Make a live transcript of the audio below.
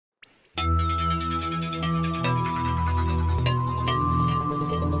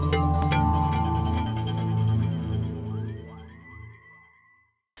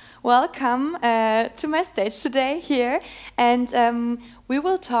Welcome to my stage today here, and we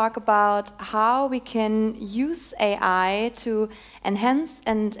will talk about how we can use AI to enhance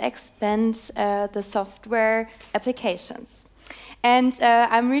and expand the software applications. And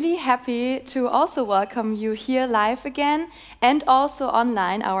I'm really happy to also welcome you here live again and also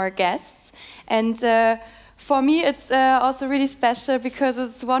online, our guests. And for me, it's also really special because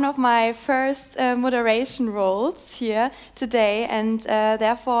it's one of my first moderation roles here today, and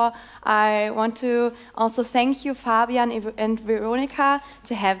therefore I want to also thank you, Fabian and Veronica,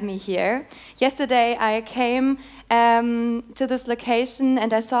 to have me here. Yesterday I came to this location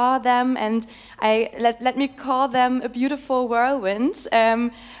and I saw them, and let me call them a beautiful whirlwind,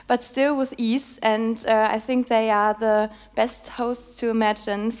 but still with ease, and I think they are the best hosts to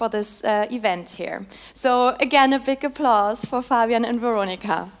imagine for this event here. So again, a big applause for Fabian and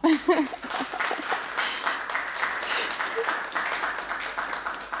Veronica.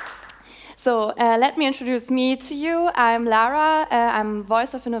 So let me introduce me to you. I'm Lara. I'm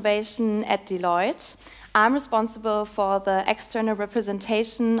Voice of Innovation at Deloitte. I'm responsible for the external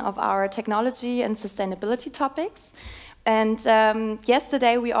representation of our technology and sustainability topics. And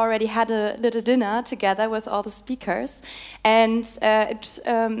yesterday we already had a little dinner together with all the speakers, and it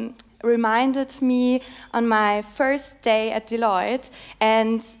reminded me on my first day at Deloitte,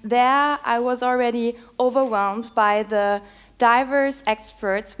 and there I was already overwhelmed by the diverse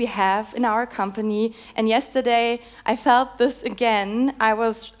experts we have in our company, and yesterday I felt this again. I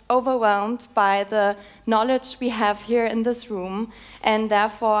was overwhelmed by the knowledge we have here in this room, and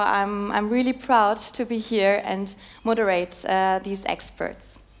therefore I'm really proud to be here and moderate these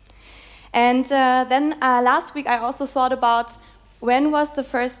experts. And then last week I also thought about when was the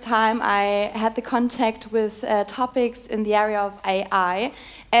first time I had the contact with topics in the area of AI,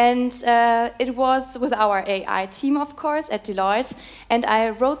 and it was with our AI team, of course, at Deloitte, and I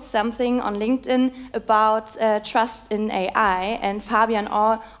wrote something on LinkedIn about trust in AI, and Fabian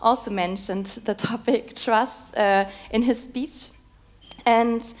also mentioned the topic trust in his speech.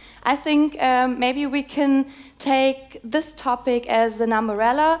 And I think maybe we can take this topic as an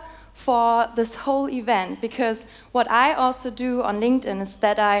umbrella for this whole event, because what I also do on LinkedIn is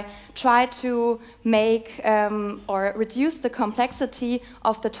that I try to make or reduce the complexity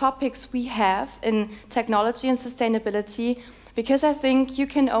of the topics we have in technology and sustainability, because I think you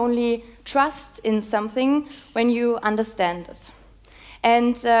can only trust in something when you understand it.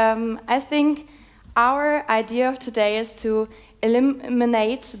 And I think our idea of today is to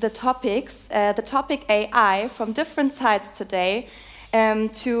eliminate the topics, the topic AI, from different sides today,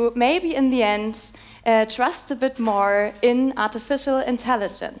 to maybe in the end trust a bit more in artificial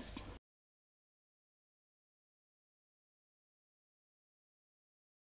intelligence.